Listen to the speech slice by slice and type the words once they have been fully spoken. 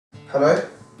Hello?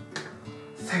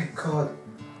 Thank God.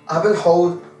 I've been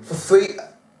hold for 3...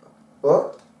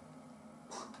 What?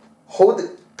 Hold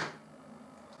it.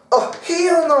 Oh,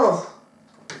 hell no!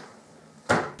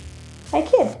 Hey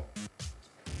kid.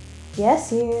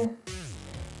 Yes, you.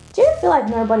 Do you feel like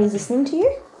nobody's listening to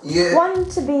you? Yeah. Wanting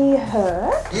to be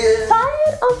heard? Yeah.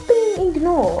 Tired of being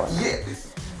ignored? Yeah.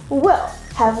 Well,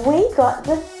 have we got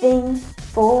the thing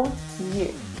for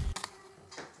you?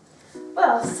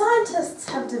 Well, scientists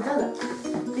have developed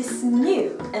this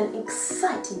new and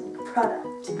exciting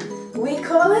product. We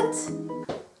call it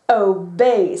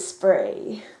Obey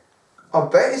Spray.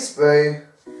 Obey Spray?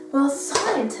 Well,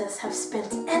 scientists have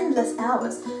spent endless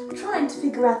hours trying to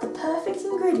figure out the perfect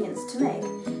ingredients to make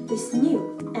this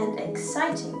new and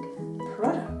exciting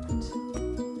product.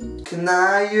 Can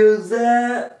I use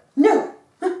it? No!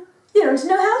 You don't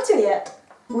know how to yet.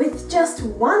 With just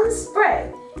one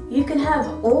spray, you can have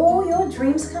all your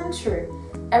dreams come true.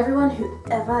 Everyone who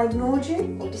ever ignored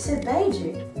you or disobeyed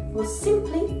you will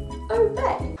simply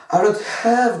obey. I don't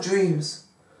have dreams,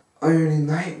 only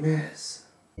nightmares.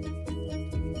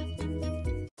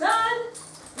 Son,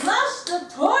 flush the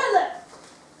toilet!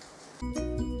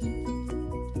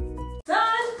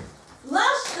 Son,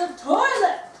 flush the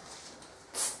toilet!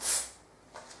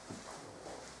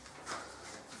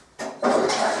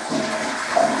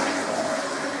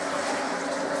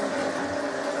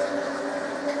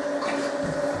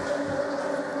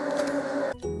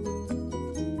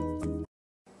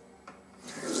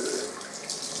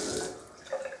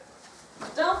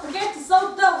 Don't forget to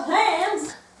soak those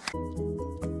hands!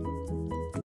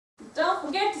 Don't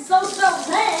forget to soak those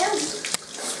hands!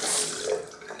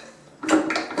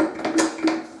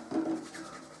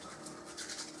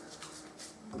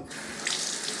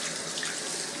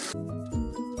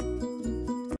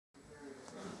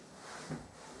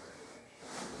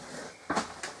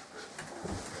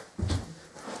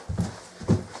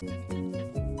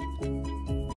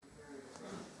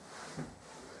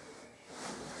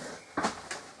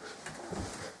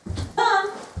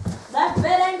 That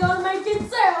bed ain't gonna make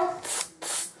itself.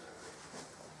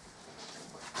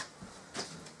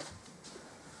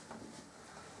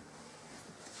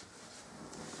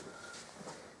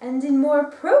 And in more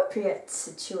appropriate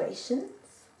situations,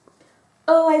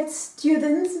 alright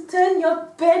students, turn your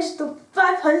page to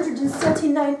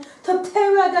 539. Today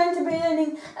we are going to be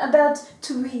learning about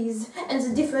trees and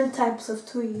the different types of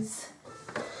trees.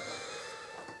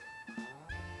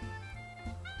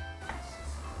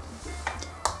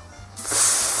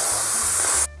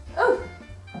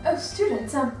 Oh,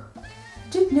 students,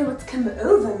 don't know what's come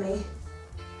over me.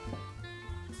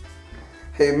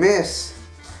 Hey miss,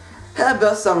 how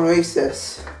about some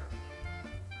recess?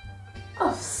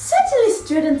 Oh, certainly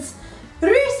students,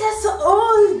 recess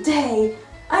all day.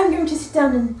 I'm going to sit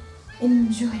down and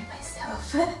enjoy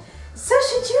myself. So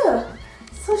should you.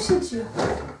 So should you.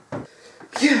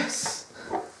 Yes!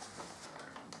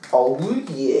 Oh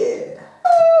yeah!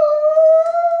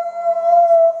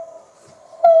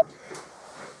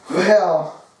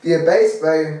 Well, the Obey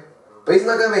Spray, but it's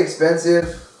not gonna be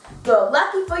expensive. Well,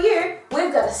 lucky for you,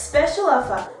 we've got a special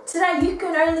offer. Today you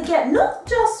can only get not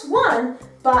just one,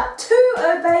 but 2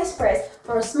 Obey Sprays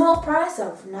for a small price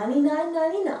of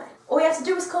 $99.99. All you have to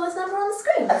do is call this number on the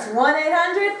screen. That's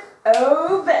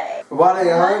 1-800-OBEY.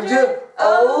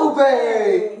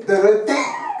 1-800-OBEY!